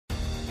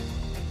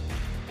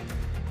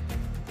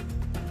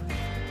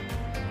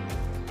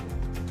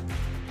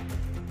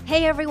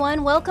Hey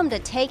everyone, welcome to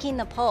Taking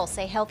the Pulse,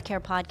 a healthcare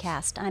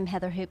podcast. I'm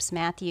Heather Hoops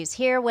Matthews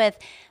here with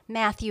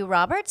Matthew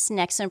Roberts,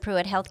 Nexsen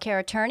Pruitt healthcare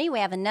attorney. We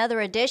have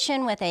another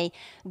edition with a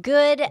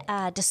good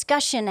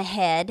discussion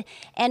ahead,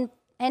 and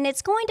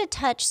it's going to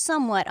touch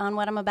somewhat on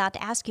what I'm about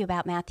to ask you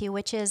about, Matthew,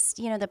 which is,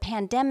 the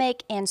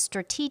pandemic and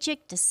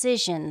strategic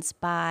decisions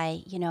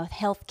by,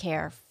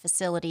 healthcare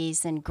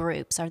facilities and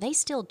groups. Are they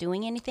still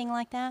doing anything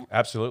like that?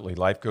 Absolutely.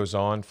 Life goes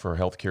on for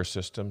healthcare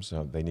systems.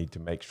 They need to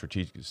make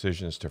strategic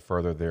decisions to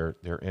further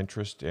their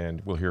interest,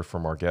 and we'll hear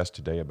from our guest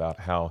today about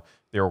how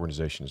their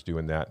organization is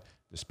doing that,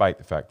 despite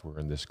the fact we're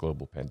in this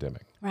global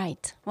pandemic.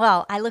 Right.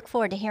 Well, I look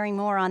forward to hearing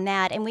more on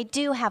that. And we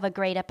do have a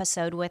great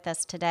episode with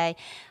us today.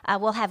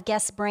 We'll have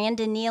guests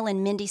Brandon Neal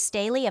and Mindy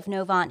Staley of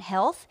Novant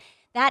Health.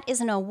 That is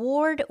an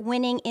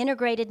award-winning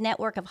integrated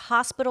network of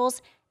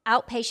hospitals,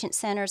 outpatient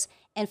centers,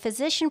 and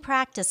physician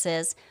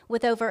practices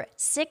with over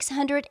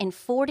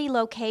 640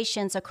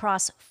 locations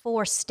across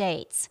 4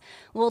 states.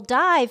 We'll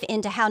dive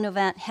into how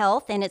Novant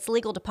Health and its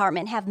legal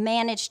department have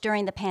managed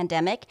during the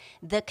pandemic,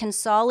 the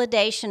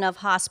consolidation of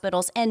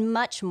hospitals, and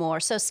much more.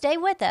 So stay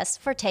with us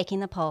for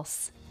Taking the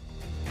Pulse.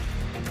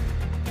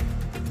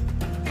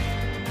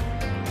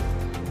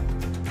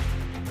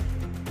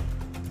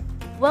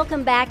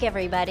 Welcome back,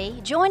 everybody.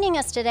 Joining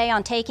us today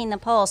on Taking the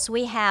Pulse,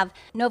 we have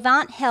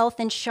Novant Health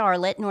in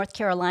Charlotte, North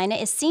Carolina,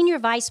 is Senior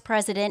Vice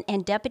President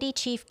and Deputy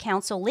Chief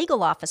Counsel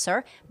Legal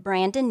Officer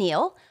Brandon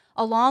Neal,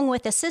 along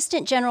with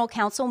Assistant General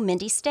Counsel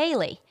Mindy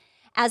Staley.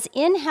 As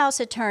in-house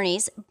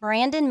attorneys,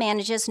 Brandon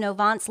manages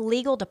Novant's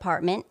legal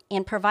department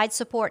and provides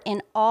support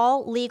in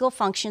all legal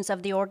functions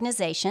of the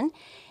organization,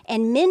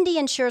 and Mindy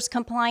ensures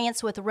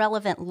compliance with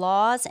relevant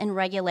laws and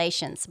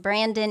regulations.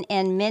 Brandon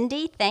and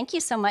Mindy, thank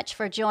you so much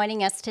for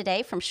joining us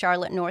today from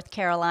Charlotte, North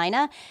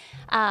Carolina.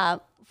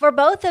 For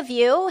both of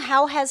you,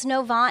 how has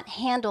Novant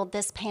handled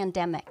this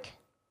pandemic?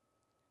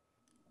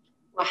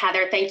 Well,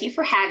 Heather, thank you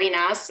for having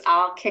us.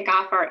 I'll kick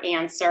off our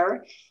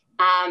answer.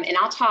 And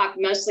I'll talk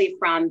mostly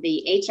from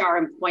the HR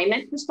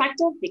employment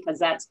perspective, because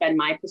that's been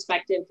my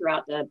perspective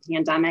throughout the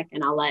pandemic.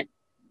 And I'll let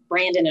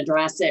Brandon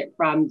address it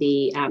from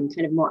the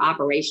kind of more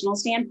operational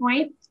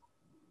standpoint.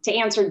 To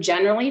answer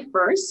generally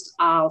first,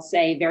 I'll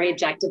say very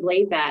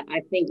objectively that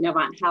I think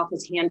Novant Health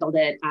has handled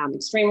it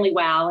extremely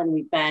well. And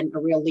we've been a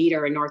real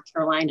leader in North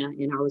Carolina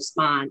in our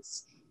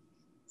response.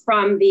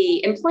 From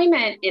the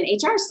employment and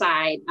HR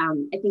side,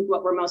 I think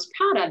what we're most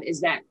proud of is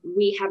that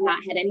we have not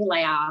had any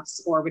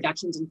layoffs or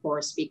reductions in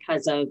force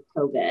because of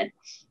COVID.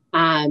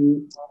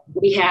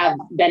 We have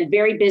been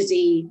very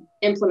busy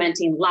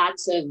implementing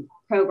lots of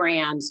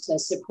programs to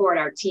support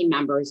our team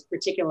members,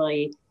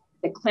 particularly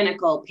the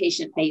clinical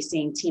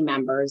patient-facing team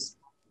members.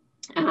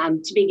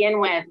 To begin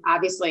with,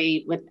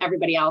 obviously, with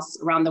everybody else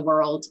around the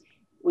world,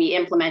 we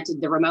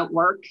implemented the remote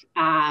work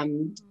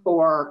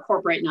for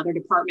corporate and other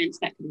departments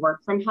that could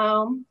work from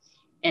home.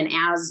 And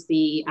as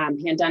the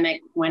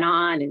pandemic went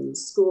on and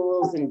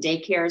schools and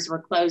daycares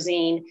were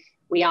closing,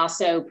 we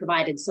also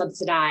provided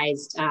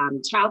subsidized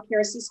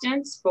childcare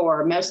assistance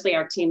for mostly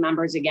our team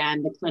members,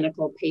 again, the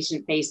clinical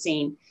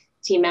patient-facing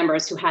team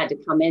members who had to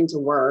come into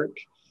work.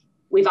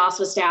 We've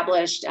also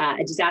established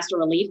a disaster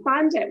relief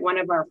fund at one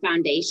of our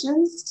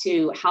foundations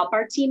to help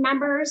our team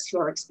members who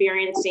are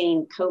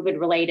experiencing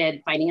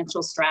COVID-related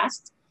financial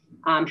stress,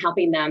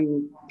 helping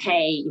them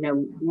pay,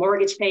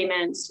 mortgage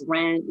payments,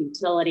 rent,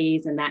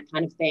 utilities, and that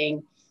kind of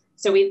thing.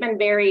 So we've been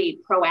very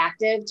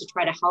proactive to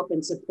try to help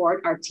and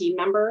support our team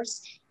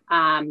members.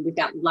 We've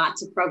got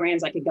lots of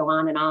programs I could go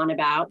on and on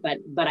about,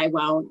 but I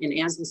won't. And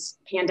as this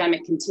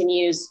pandemic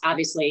continues,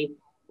 obviously,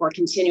 we're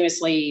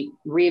continuously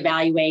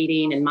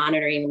reevaluating and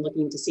monitoring and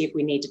looking to see if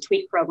we need to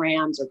tweak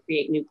programs or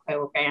create new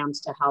programs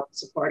to help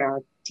support our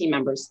team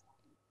members.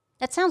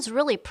 That sounds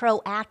really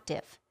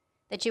proactive,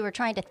 that you were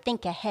trying to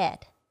think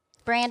ahead.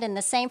 Brandon,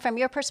 the same from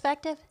your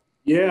perspective?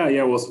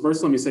 Yeah. Well,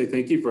 first, let me say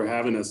thank you for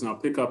having us. And I'll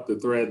pick up the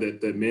thread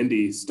that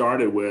Mindy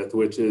started with,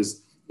 which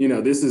is,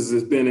 this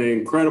has been an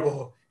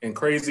incredible and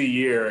crazy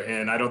year.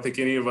 And I don't think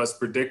any of us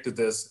predicted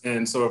this.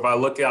 And so if I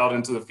look out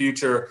into the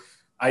future,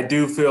 I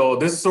do feel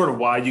this is sort of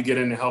why you get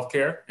into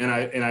healthcare. And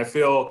I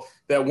feel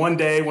that one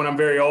day when I'm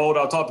very old,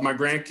 I'll talk to my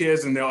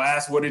grandkids and they'll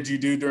ask, what did you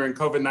do during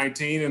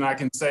COVID-19? And I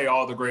can say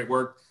all the great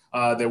work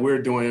that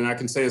we're doing. And I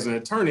can say as an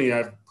attorney,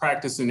 I've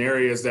practiced in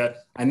areas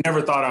that I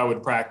never thought I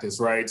would practice,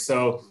 right?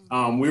 So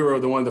we were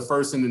one of the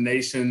first in the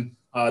nation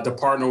to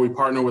partner. We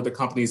partner with the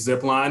company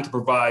Zipline to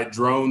provide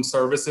drone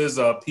services,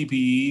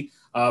 PPE,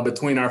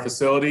 between our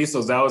facilities.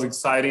 So that was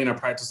exciting. I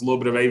practiced a little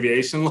bit of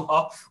aviation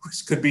law,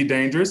 which could be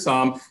dangerous.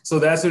 So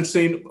that's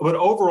interesting. But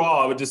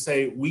overall, I would just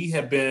say we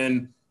have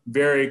been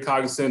very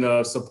cognizant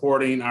of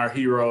supporting our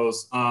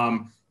heroes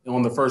on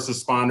the first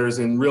responders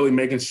and really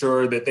making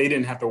sure that they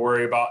didn't have to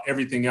worry about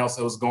everything else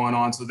that was going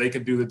on so they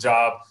could do the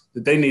job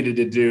that they needed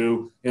to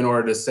do in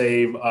order to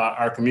save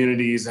our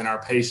communities and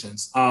our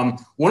patients.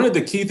 One of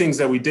the key things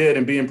that we did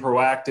in being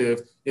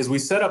proactive is we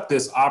set up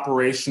this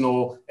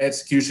operational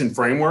execution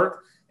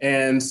framework.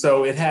 And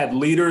so it had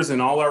leaders in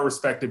all our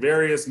respective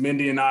areas.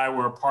 Mindy and I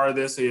were a part of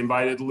this. They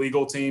invited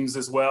legal teams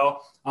as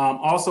well.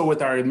 Also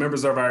with our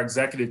members of our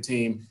executive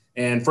team.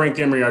 And Frank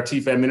Emery, our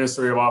chief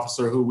administrative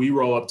officer, who we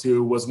roll up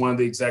to, was one of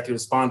the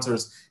executive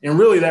sponsors. And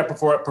really that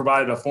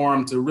provided a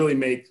forum to really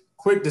make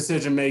quick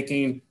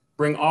decision-making,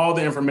 bring all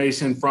the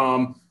information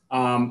from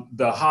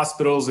the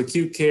hospital's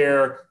acute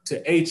care to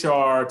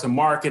HR, to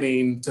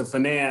marketing, to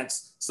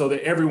finance, so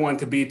that everyone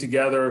could be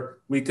together.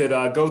 We could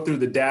go through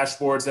the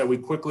dashboards that we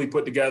quickly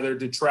put together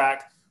to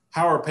track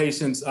how are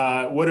patients,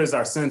 what is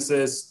our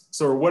census,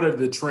 so what are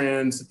the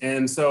trends?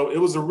 And so it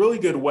was a really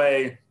good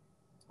way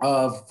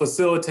of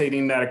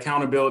facilitating that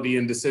accountability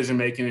and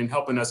decision-making and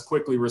helping us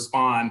quickly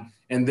respond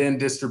and then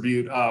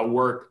distribute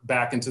work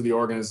back into the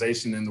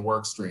organization and the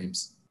work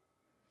streams.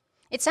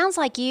 It sounds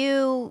like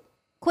you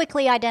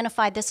quickly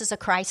identified this as a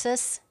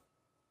crisis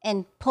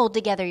and pulled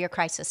together your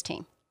crisis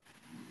team.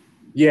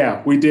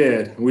 Yeah, we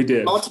did.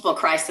 Multiple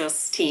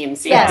crisis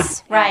teams.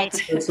 Yes, right.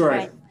 That's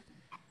right.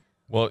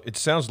 Well, it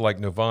sounds like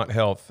Novant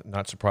Health,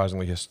 not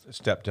surprisingly, has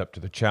stepped up to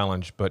the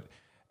challenge. But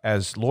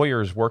as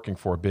lawyers working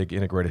for a big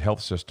integrated health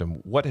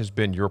system, what has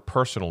been your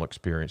personal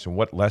experience and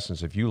what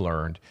lessons have you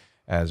learned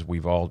as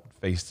we've all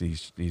faced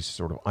these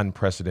sort of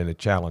unprecedented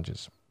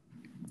challenges?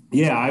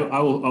 Yeah, I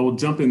will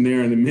jump in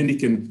there, and then Mindy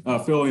can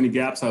fill any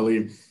gaps I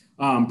leave,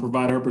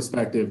 provide her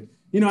perspective.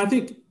 I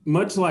think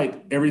much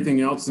like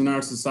everything else in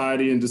our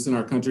society and just in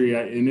our country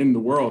and in the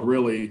world,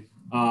 really,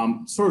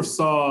 sort of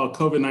saw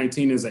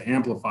COVID-19 as an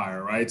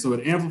amplifier, right? So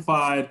it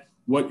amplified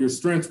what your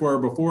strengths were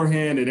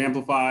beforehand. It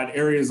amplified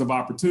areas of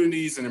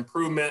opportunities and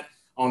improvement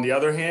on the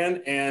other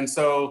hand. And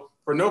so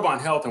for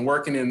Novant Health and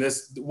working in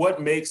this,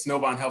 what makes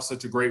Novant Health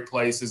such a great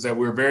place is that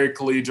we're very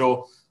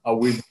collegial.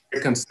 We're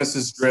very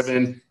consensus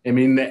driven. I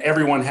mean, that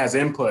everyone has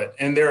input,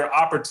 and there are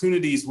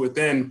opportunities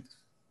within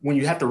when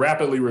you have to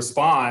rapidly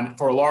respond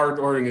for a large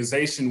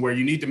organization where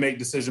you need to make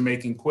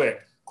decision-making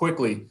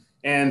quickly.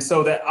 And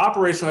so that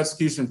operational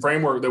execution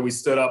framework that we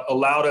stood up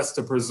allowed us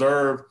to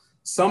preserve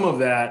some of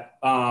that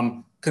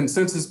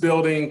consensus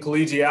building,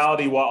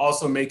 collegiality, while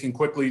also making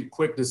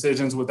quick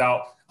decisions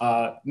without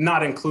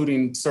not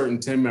including certain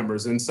team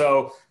members. And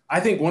so I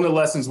think one of the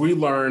lessons we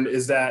learned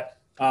is that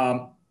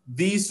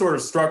these sort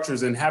of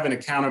structures and having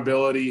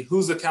accountability,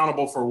 who's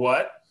accountable for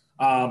what,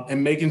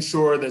 and making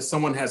sure that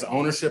someone has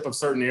ownership of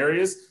certain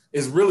areas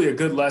is really a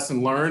good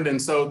lesson learned.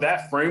 And so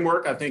that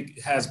framework, I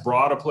think, has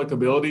broad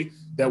applicability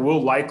that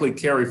will likely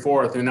carry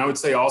forth. And I would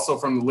say also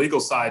from the legal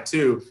side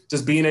too,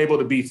 just being able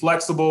to be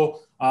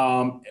flexible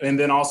and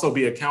then also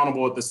be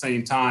accountable at the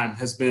same time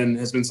has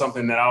been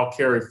something that I'll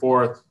carry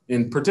forth,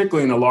 and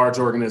particularly in a large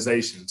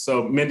organization.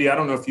 So Mindy, I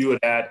don't know if you would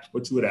add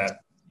what you would add.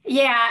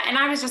 Yeah, and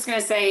I was just going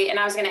to say, and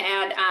I was going to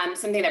add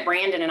something that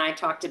Brandon and I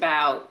talked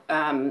about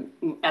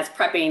as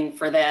prepping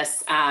for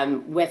this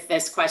with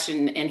this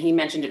question, and he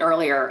mentioned it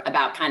earlier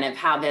about kind of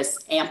how this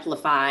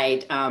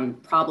amplified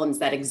problems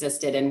that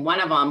existed. And one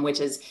of them, which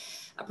is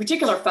a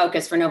particular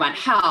focus for Novant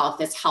Health,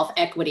 this health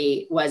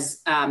equity,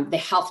 was the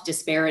health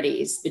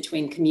disparities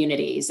between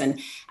communities.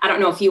 And I don't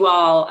know if you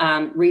all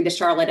read the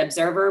Charlotte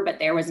Observer, but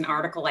there was an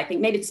article, I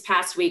think maybe this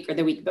past week or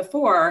the week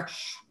before,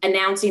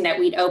 announcing that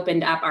we'd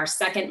opened up our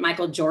second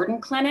Michael Jordan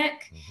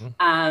clinic.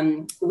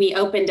 We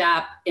opened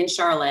up in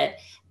Charlotte.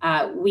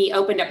 We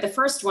opened up the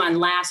first one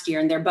last year,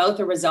 and they're both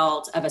a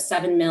result of a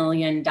 $7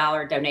 million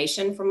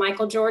donation from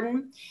Michael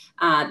Jordan.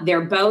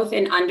 They're both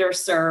in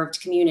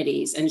underserved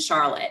communities in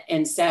Charlotte.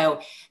 And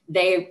so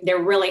they're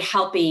really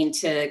helping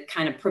to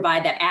kind of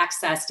provide that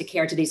access to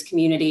care to these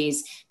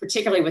communities,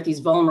 particularly with these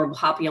vulnerable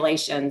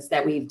populations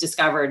that we've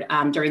discovered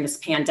during this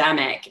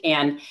pandemic.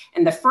 And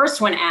the first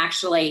one,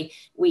 actually,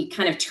 we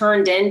kind of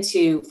turned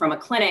into from a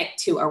clinic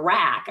to a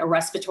RAC, a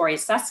respiratory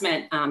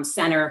assessment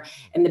center,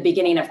 in the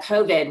beginning of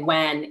COVID,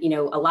 when,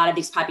 a lot of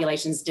these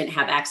populations didn't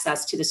have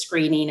access to the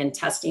screening and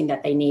testing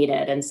that they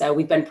needed. And so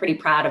we've been pretty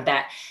proud of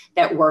that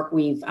work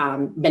we've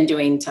been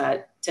doing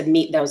to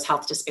meet those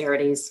health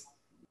disparities.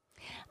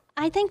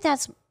 I think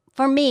that's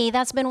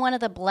been one of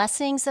the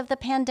blessings of the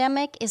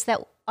pandemic, is that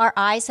our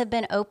eyes have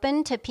been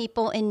open to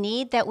people in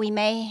need that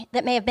may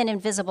have been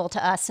invisible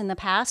to us in the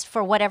past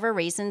for whatever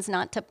reasons,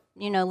 not to,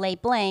 lay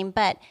blame,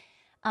 but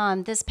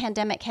this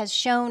pandemic has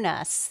shown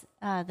us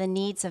the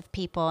needs of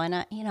people.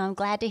 And, I'm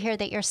glad to hear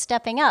that you're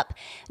stepping up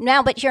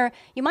now, but you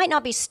might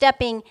not be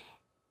stepping.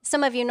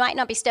 Some of you might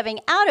not be stepping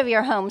out of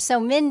your home. So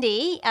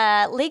Mindy,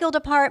 legal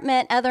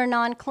department, other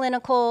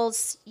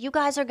non-clinicals, you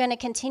guys are going to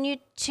continue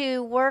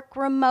to work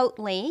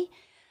remotely.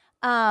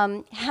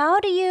 How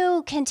do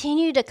you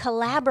continue to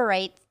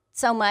collaborate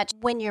so much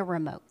when you're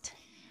remote?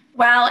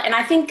 Well, and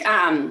I think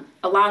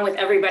along with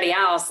everybody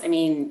else,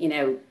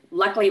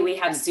 luckily we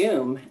have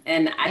Zoom.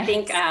 And I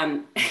think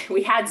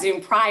we had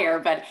Zoom prior,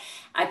 but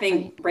I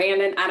think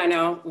Brandon, I don't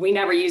know, we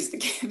never used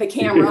the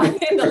camera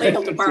in the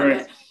legal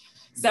department. Right.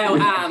 So,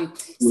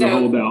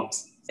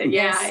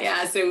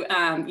 yeah.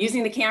 So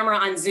using the camera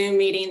on Zoom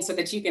meetings so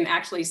that you can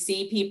actually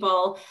see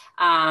people.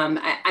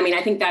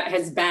 I think that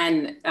has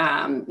been,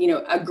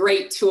 a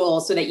great tool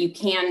so that you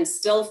can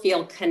still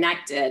feel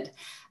connected.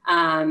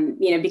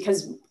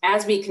 Because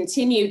as we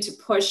continue to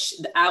push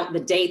out the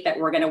date that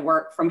we're going to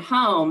work from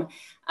home,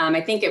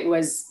 I think it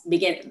was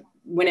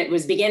when it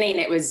was beginning,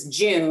 it was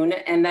June,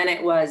 and then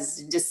it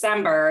was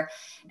December,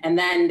 and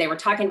then they were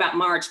talking about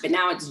March, but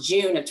now it's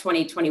June of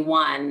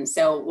 2021.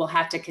 So we'll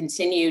have to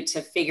continue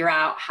to figure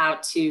out how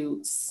to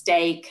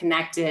stay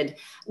connected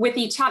with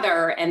each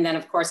other, and then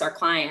of course our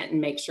client, and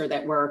make sure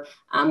that we're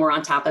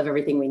on top of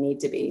everything we need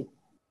to be.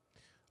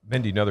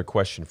 Mindy, another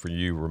question for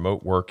you.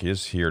 Remote work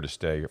is here to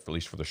stay, at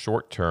least for the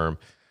short term.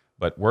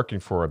 But working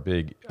for a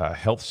big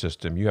health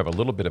system, you have a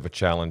little bit of a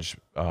challenge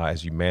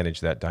as you manage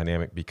that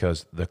dynamic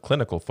because the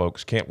clinical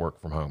folks can't work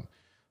from home.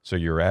 So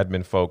your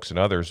admin folks and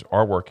others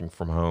are working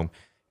from home.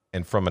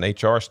 And from an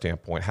HR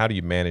standpoint, how do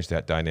you manage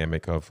that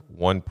dynamic of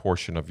one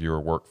portion of your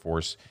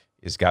workforce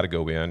is got to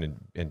go in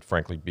and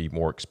frankly be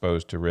more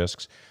exposed to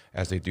risks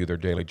as they do their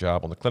daily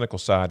job on the clinical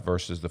side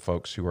versus the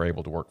folks who are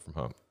able to work from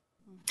home?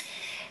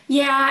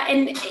 Yeah,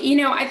 and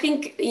I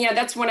think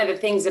that's one of the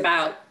things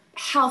about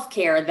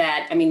healthcare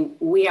that,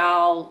 we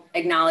all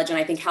acknowledge, and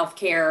I think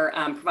healthcare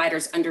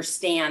providers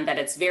understand that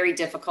it's very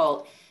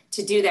difficult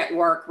to do that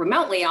work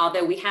remotely,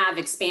 although we have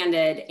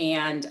expanded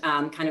and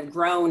kind of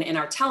grown in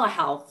our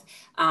telehealth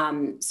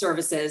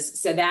services.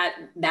 So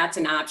that's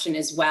an option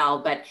as well.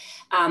 But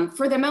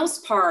for the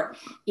most part,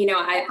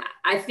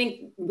 I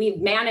think we've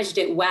managed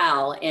it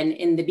well. And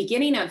in the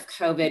beginning of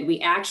COVID,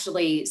 we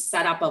actually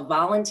set up a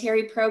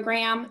voluntary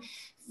program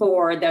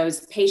for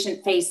those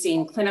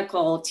patient-facing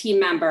clinical team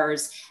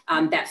members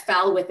that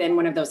fell within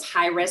one of those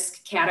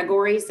high-risk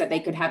categories that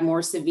they could have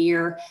more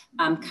severe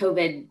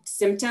COVID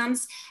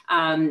symptoms,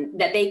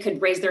 that they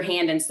could raise their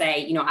hand and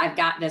say, I've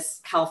got this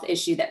health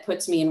issue that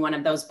puts me in one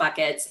of those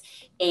buckets,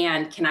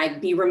 and can I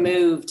be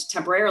removed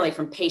temporarily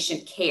from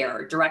patient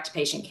care, direct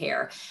patient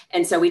care?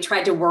 And so we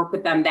tried to work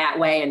with them that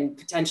way and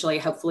potentially,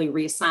 hopefully,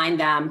 reassign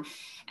them.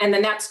 And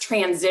then that's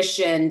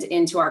transitioned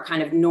into our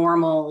kind of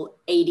normal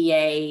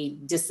ADA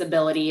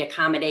disability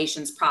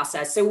accommodations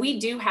process. So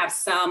we do have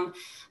some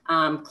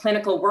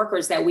clinical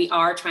workers that we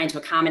are trying to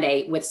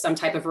accommodate with some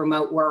type of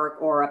remote work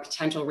or a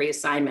potential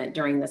reassignment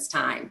during this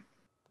time.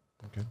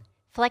 Okay.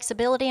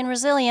 Flexibility and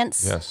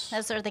resilience. Yes.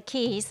 Those are the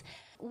keys.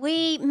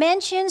 We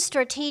mentioned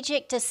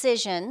strategic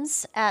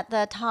decisions at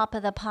the top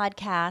of the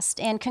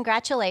podcast, and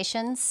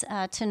congratulations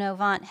to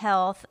Novant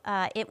Health.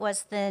 It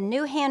was the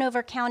new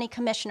Hanover County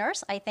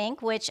Commissioners, I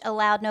think, which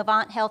allowed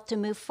Novant Health to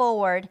move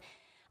forward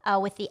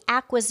with the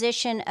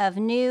acquisition of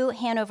new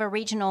Hanover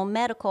Regional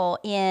Medical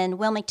in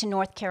Wilmington,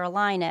 North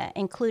Carolina,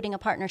 including a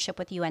partnership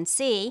with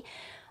UNC.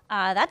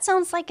 That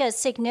sounds like a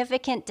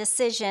significant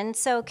decision.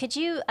 So could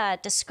you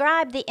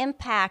describe the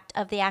impact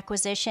of the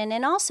acquisition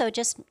and also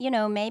just,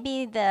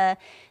 maybe the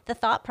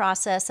thought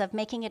process of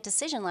making a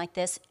decision like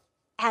this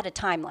at a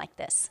time like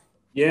this?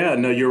 Yeah,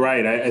 no, you're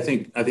right. I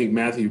think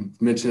Matthew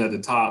mentioned at the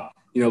top,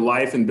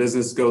 life and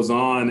business goes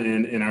on,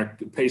 and our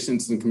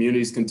patients and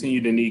communities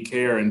continue to need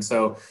care. And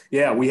so,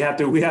 yeah, we have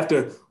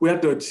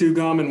to chew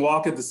gum and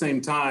walk at the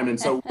same time. And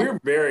so we're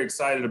very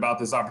excited about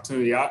this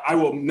opportunity. I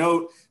will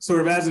note,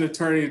 sort of as an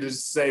attorney, to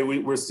say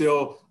we're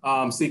still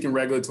seeking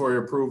regulatory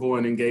approval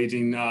and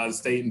engaging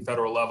state and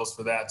federal levels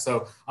for that.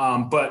 So,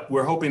 but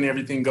we're hoping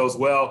everything goes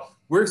well.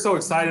 We're so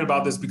excited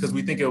about this because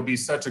we think it'll be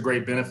such a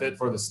great benefit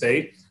for the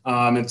state.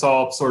 It's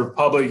all sort of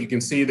public. You can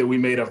see that we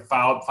made a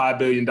 $5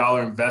 billion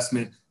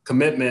investment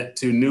commitment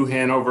to New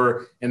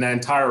Hanover and that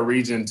entire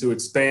region to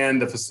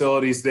expand the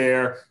facilities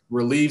there,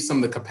 relieve some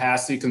of the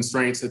capacity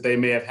constraints that they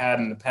may have had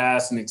in the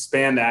past, and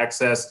expand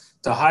access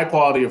to high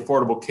quality,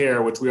 affordable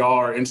care, which we all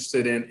are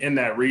interested in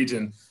that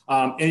region.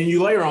 And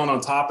you layer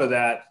on top of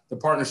that the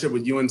partnership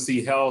with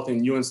UNC Health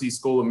and UNC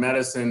School of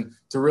Medicine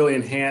to really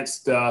enhance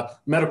the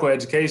medical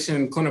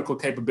education, clinical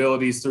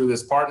capabilities through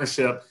this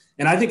partnership.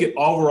 And I think it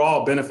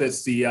overall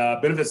benefits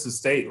the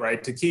state,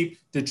 right?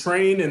 To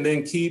train and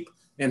then keep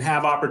and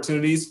have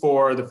opportunities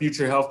for the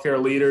future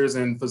healthcare leaders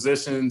and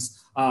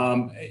physicians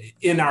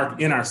in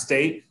our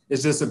state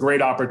is just a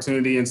great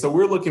opportunity. And so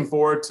we're looking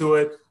forward to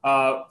it.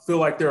 Feel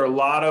like there are a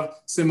lot of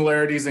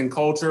similarities in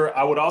culture.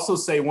 I would also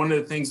say one of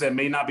the things that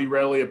may not be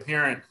readily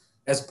apparent,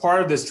 as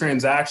part of this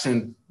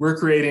transaction, we're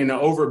creating an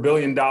over $1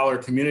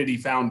 billion community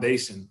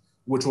foundation,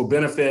 which will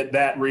benefit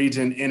that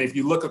region. And if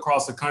you look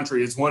across the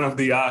country, it's one of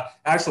the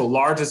actual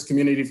largest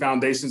community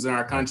foundations in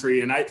our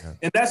country. And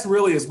that's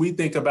really, as we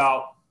think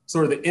about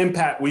sort of the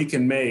impact we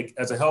can make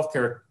as a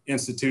healthcare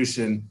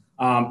institution,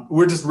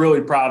 we're just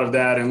really proud of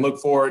that and look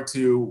forward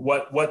to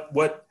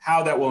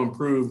how that will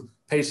improve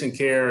patient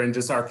care and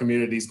just our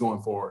communities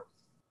going forward.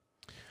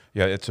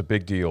 Yeah, it's a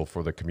big deal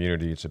for the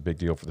community. It's a big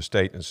deal for the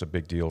state, and it's a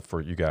big deal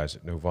for you guys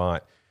at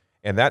Novant.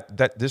 And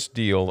that this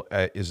deal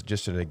is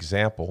just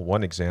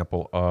one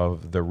example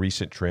of the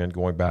recent trend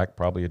going back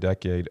probably a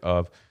decade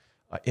of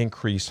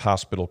increased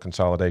hospital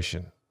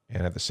consolidation.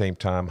 And at the same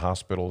time,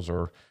 hospitals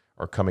are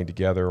coming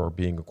together or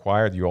being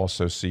acquired. You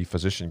also see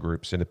physician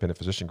groups, independent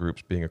physician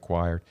groups being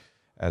acquired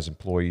as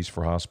employees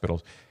for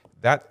hospitals.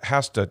 That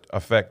has to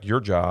affect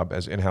your job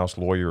as in-house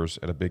lawyers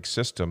at a big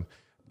system.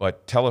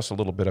 But tell us a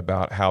little bit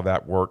about how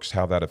that works,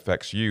 how that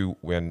affects you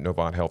when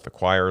Novant Health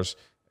acquires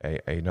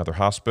another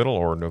hospital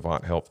or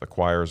Novant Health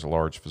acquires a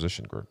large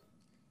physician group.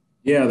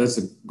 Yeah, that's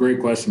a great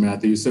question,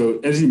 Matthew. So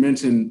as you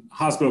mentioned,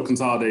 hospital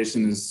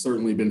consolidation has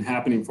certainly been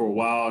happening for a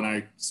while, and I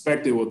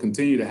expect it will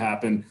continue to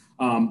happen.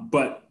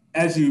 But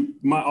as you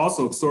might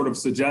also sort of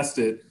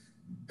suggested,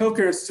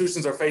 healthcare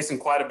institutions are facing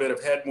quite a bit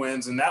of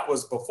headwinds, and that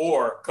was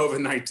before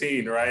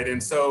COVID-19, right?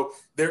 And so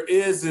there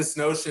is this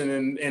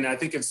notion, and I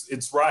think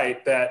it's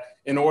right, that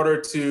in order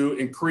to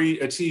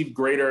achieve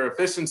greater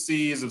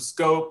efficiencies of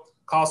scope,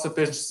 cost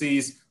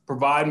efficiencies,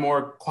 provide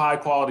more high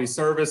quality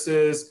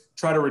services,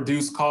 try to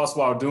reduce costs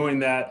while doing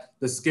that,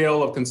 the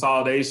scale of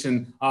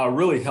consolidation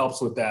really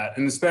helps with that.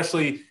 And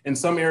especially in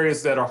some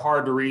areas that are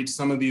hard to reach,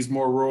 some of these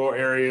more rural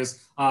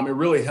areas, it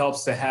really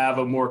helps to have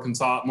a more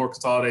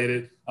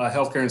consolidated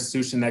healthcare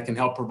institution that can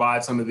help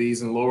provide some of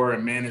these and lower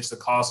and manage the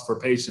cost for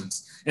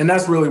patients. And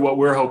that's really what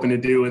we're hoping to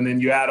do. And then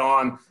you add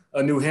on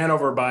a New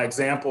Hanover by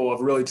example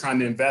of really trying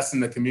to invest in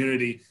the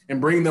community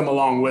and bring them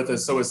along with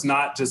us. So it's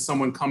not just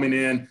someone coming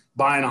in,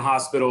 buying a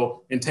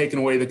hospital and taking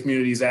away the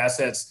community's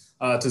assets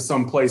to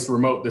some place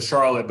remote to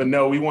Charlotte. But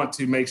no, we want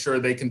to make sure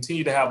they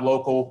continue to have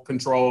local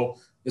control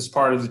as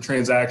part of the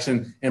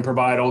transaction and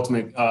provide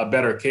ultimate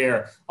better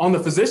care. On the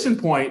physician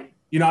point,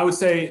 I would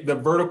say the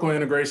vertical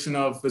integration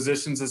of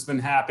physicians has been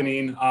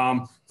happening.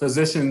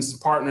 Physicians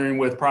partnering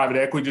with private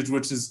equity,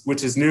 which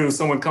is new.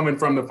 Someone coming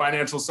from the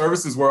financial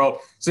services world,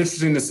 it's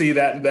interesting to see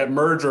that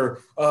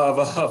merger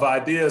of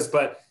ideas.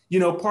 But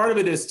part of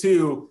it is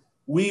too.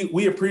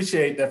 We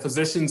appreciate that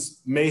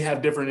physicians may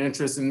have different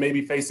interests and may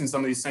be facing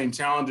some of these same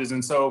challenges.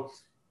 And so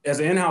as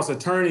an in-house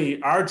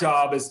attorney, our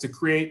job is to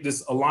create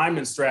this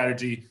alignment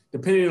strategy,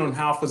 depending on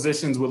how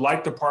physicians would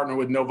like to partner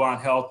with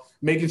Novant Health,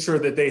 making sure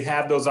that they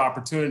have those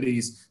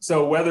opportunities.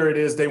 So whether it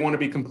is they want to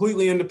be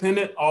completely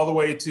independent all the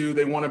way to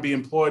they want to be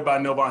employed by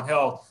Novant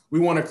Health,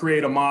 we want to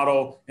create a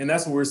model, and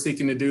that's what we're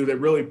seeking to do, that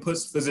really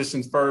puts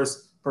physicians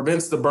first,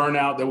 prevents the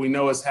burnout that we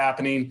know is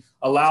happening,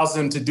 allows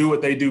them to do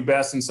what they do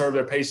best and serve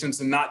their patients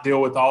and not deal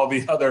with all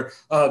the other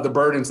the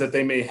burdens that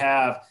they may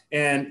have.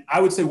 And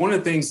I would say one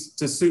of the things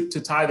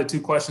to tie the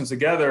two questions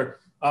together,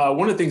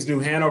 one of the things New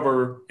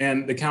Hanover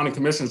and the county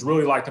commissioners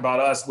really liked about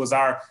us was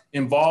our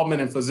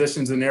involvement in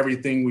physicians in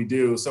everything we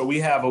do. So we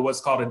have what's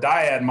called a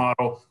dyad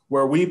model,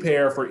 where we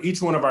pair for each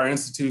one of our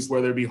institutes,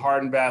 whether it be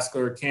heart and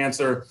vascular,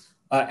 cancer,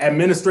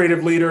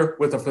 administrative leader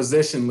with a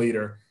physician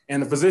leader.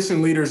 And the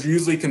physician leaders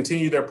usually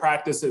continue their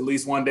practice at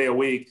least one day a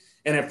week.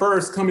 And at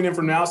first, coming in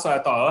from the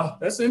outside, I thought, oh,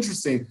 that's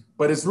interesting,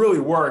 but it's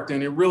really worked.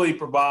 And it really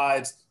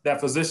provides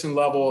that physician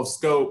level of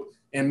scope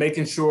and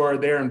making sure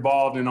they're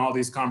involved in all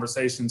these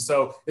conversations.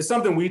 So it's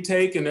something we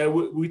take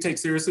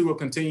seriously. We'll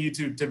continue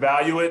to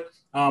value it.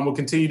 We'll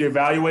continue to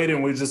evaluate it,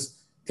 and we'll just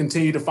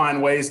continue to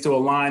find ways to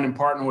align and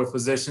partner with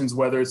physicians,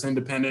 whether it's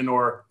independent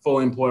or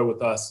fully employed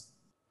with us.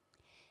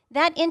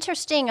 That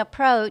interesting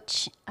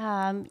approach,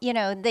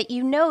 that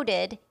you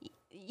noted,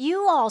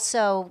 you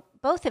also,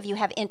 both of you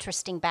have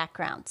interesting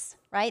backgrounds,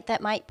 right?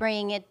 That might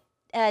bring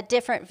a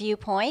different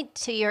viewpoint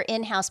to your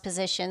in-house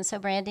position. So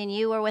Brandon,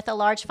 you were with a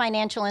large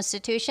financial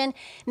institution.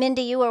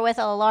 Mindy, you were with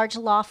a large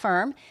law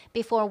firm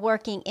before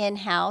working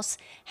in-house.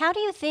 How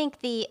do you think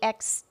the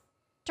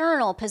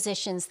external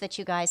positions that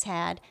you guys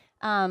had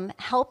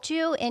helped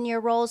you in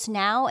your roles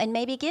now, and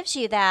maybe gives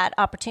you that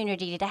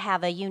opportunity to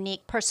have a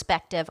unique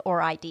perspective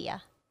or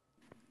idea?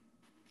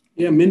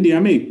 Yeah, Mindy, I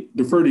may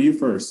defer to you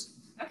first.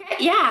 Okay,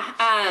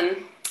 yeah.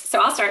 So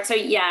I'll start. So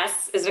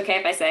yes, is it okay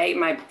if I say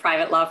my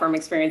private law firm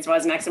experience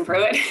was Nexsen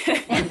Pruitt?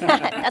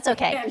 That's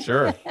okay.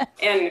 Sure.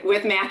 And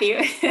with Matthew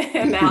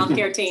and the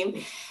healthcare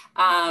team.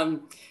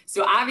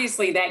 So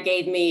obviously that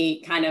gave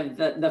me kind of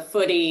the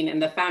footing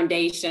and the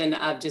foundation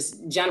of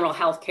just general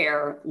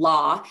healthcare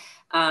law,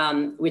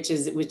 which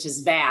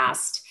is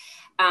vast.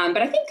 But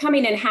I think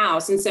coming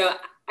in-house, and so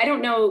I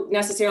don't know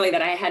necessarily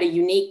that I had a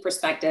unique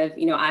perspective.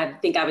 I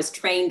think I was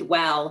trained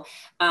well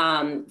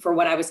for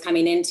what I was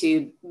coming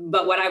into.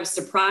 But what I was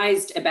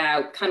surprised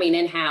about coming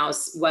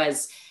in-house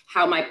was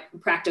how my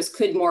practice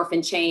could morph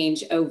and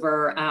change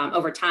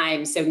over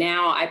time. So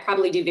now I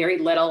probably do very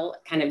little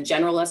kind of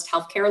generalist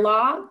healthcare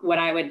law, what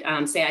I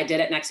would say I did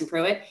at Nexsen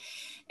Pruitt.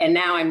 And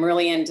now I'm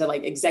really into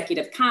like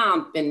executive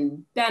comp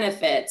and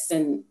benefits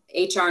and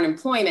HR and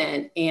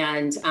employment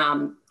and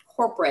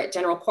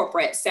general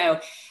corporate. So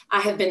I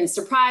have been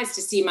surprised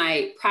to see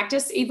my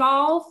practice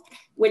evolve,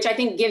 which I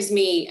think gives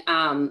me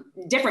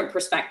different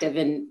perspective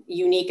and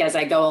unique as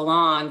I go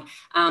along.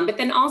 But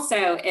then also,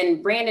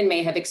 and Brandon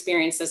may have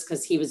experienced this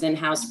because he was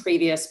in-house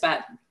previous,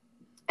 but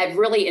I've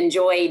really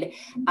enjoyed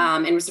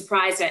and was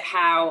surprised at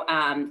how,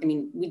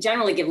 we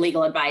generally give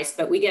legal advice,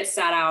 but we get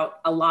sat out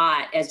a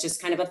lot as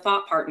just kind of a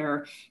thought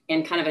partner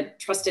and kind of a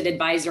trusted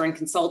advisor and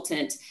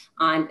consultant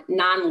on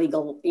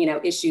non-legal,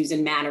 issues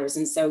and matters.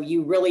 And so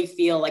you really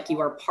feel like you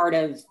are part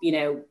of,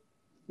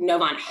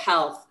 Novant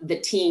Health, the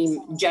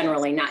team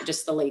generally, not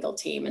just the legal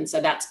team. And so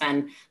that's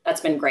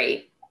been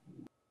great.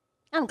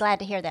 I'm glad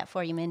to hear that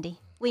for you, Mindy.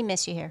 We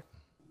miss you here.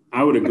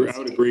 I would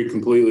agree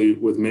completely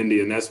with Mindy.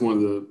 And that's one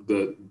of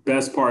the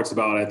best parts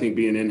about, I think,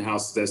 being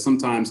in-house, is that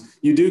sometimes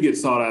you do get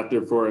sought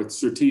after for a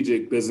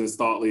strategic business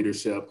thought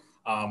leadership.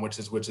 which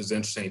is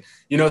interesting.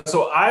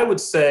 So I would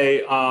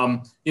say,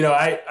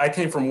 I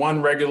came from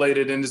one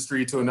regulated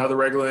industry to another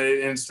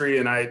regulated industry,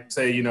 and I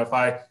say, if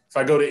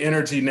I go to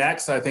energy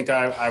next, I think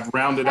I've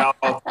rounded out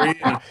all three.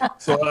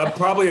 So I'm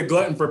probably a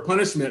glutton for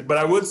punishment. But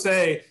I would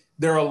say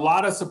there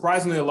are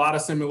surprisingly a lot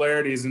of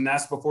similarities, and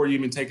that's before you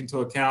even take into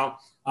account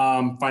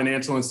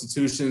financial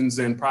institutions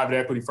and private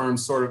equity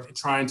firms sort of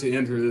trying to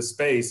enter this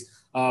space.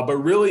 But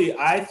really,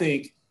 I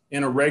think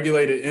in a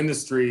regulated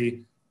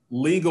industry,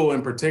 legal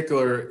in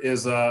particular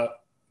is a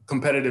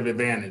competitive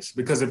advantage,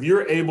 because if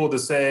you're able to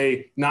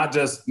say not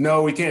just,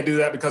 no, we can't do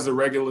that because of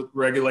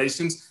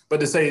regulations, but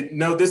to say,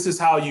 no, this is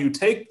how you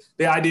take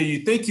the idea you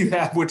think you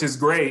have, which is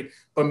great,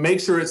 but make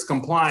sure it's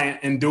compliant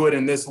and do it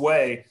in this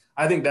way.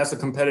 I think that's a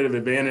competitive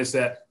advantage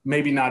that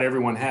maybe not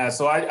everyone has.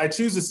 So I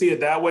choose to see it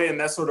that way. And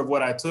that's sort of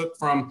what I took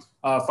from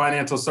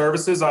financial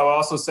services. I will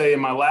also say in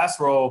my last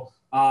role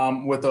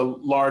with a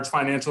large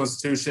financial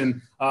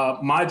institution,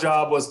 my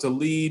job was to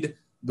lead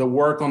the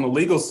work on the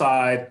legal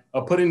side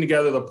of putting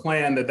together the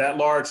plan that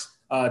large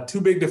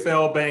too big to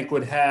fail bank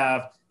would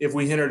have if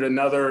we entered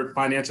another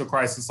financial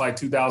crisis like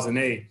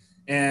 2008.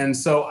 And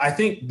so I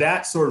think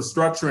that sort of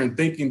structure and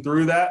thinking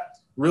through that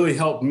really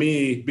helped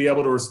me be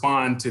able to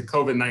respond to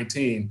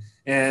COVID-19.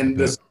 And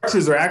the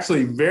structures are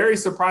actually very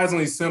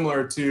surprisingly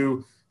similar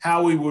to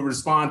how we would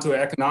respond to an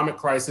economic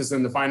crisis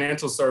in the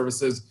financial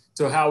services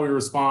to how we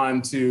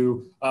respond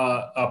to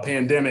a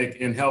pandemic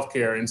in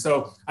healthcare. And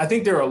so I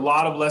think there are a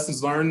lot of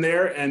lessons learned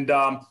there, and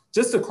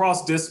just a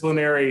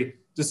cross-disciplinary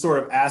just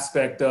sort of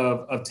aspect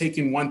of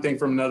taking one thing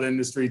from another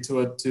industry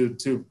to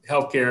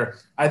healthcare,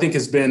 I think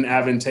has been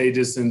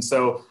advantageous. And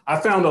so I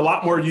found a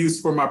lot more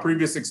use for my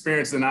previous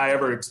experience than I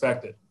ever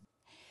expected.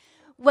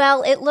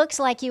 Well, it looks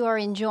like you are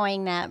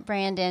enjoying that,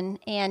 Brandon,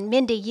 and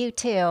Mindy, you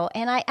too.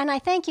 And I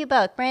thank you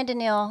both, Brandon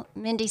Neal,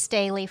 Mindy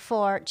Staley,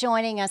 for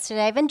joining us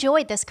today. I've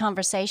enjoyed this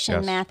conversation,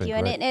 yes, Matthew,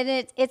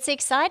 and it's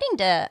exciting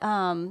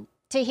to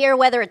hear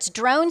whether it's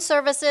drone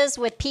services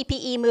with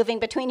PPE moving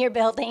between your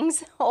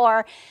buildings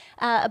or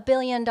a $1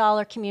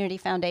 billion community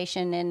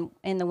foundation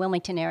in the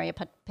Wilmington area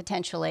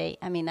potentially.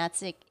 I mean,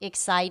 that's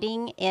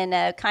exciting in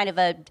a kind of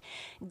a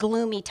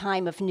gloomy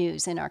time of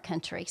news in our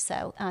country.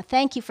 So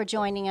thank you for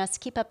joining us.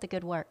 Keep up the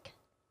good work.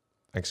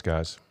 Thanks,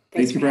 guys.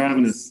 Thank you for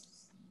having us.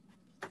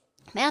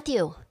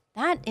 Matthew,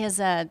 that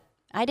is I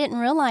didn't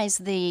realize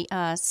the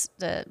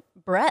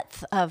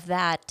breadth of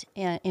that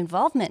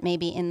involvement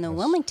maybe in the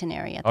Wilmington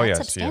area. That's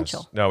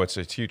substantial. Yes. No, it's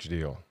a huge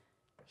deal.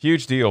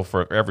 Huge deal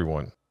for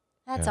everyone.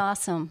 That's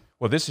awesome.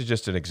 Well, this is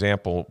just an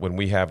example when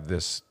we have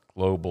this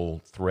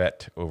global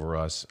threat over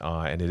us,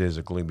 and it is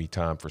a gloomy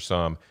time for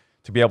some,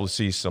 to be able to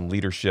see some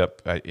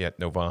leadership at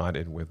Novant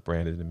and with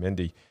Brandon and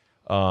Mindy,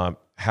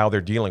 how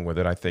they're dealing with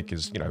it, I think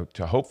is,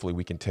 to hopefully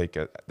we can take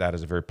that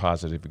as a very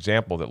positive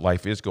example that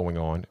life is going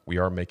on. We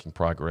are making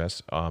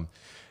progress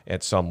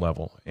at some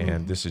level.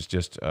 And this is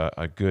just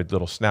a good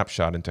little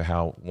snapshot into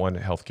how one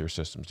healthcare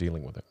system is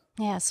dealing with it.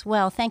 Yes.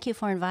 Well, thank you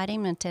for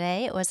inviting me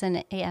today. It was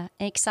an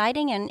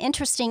exciting and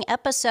interesting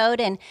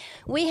episode, and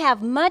we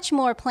have much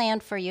more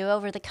planned for you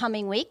over the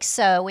coming weeks.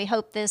 So we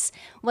hope this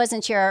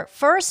wasn't your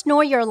first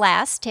nor your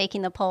last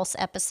Taking the Pulse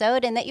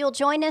episode, and that you'll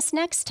join us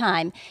next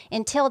time.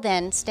 Until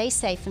then, stay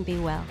safe and be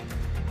well.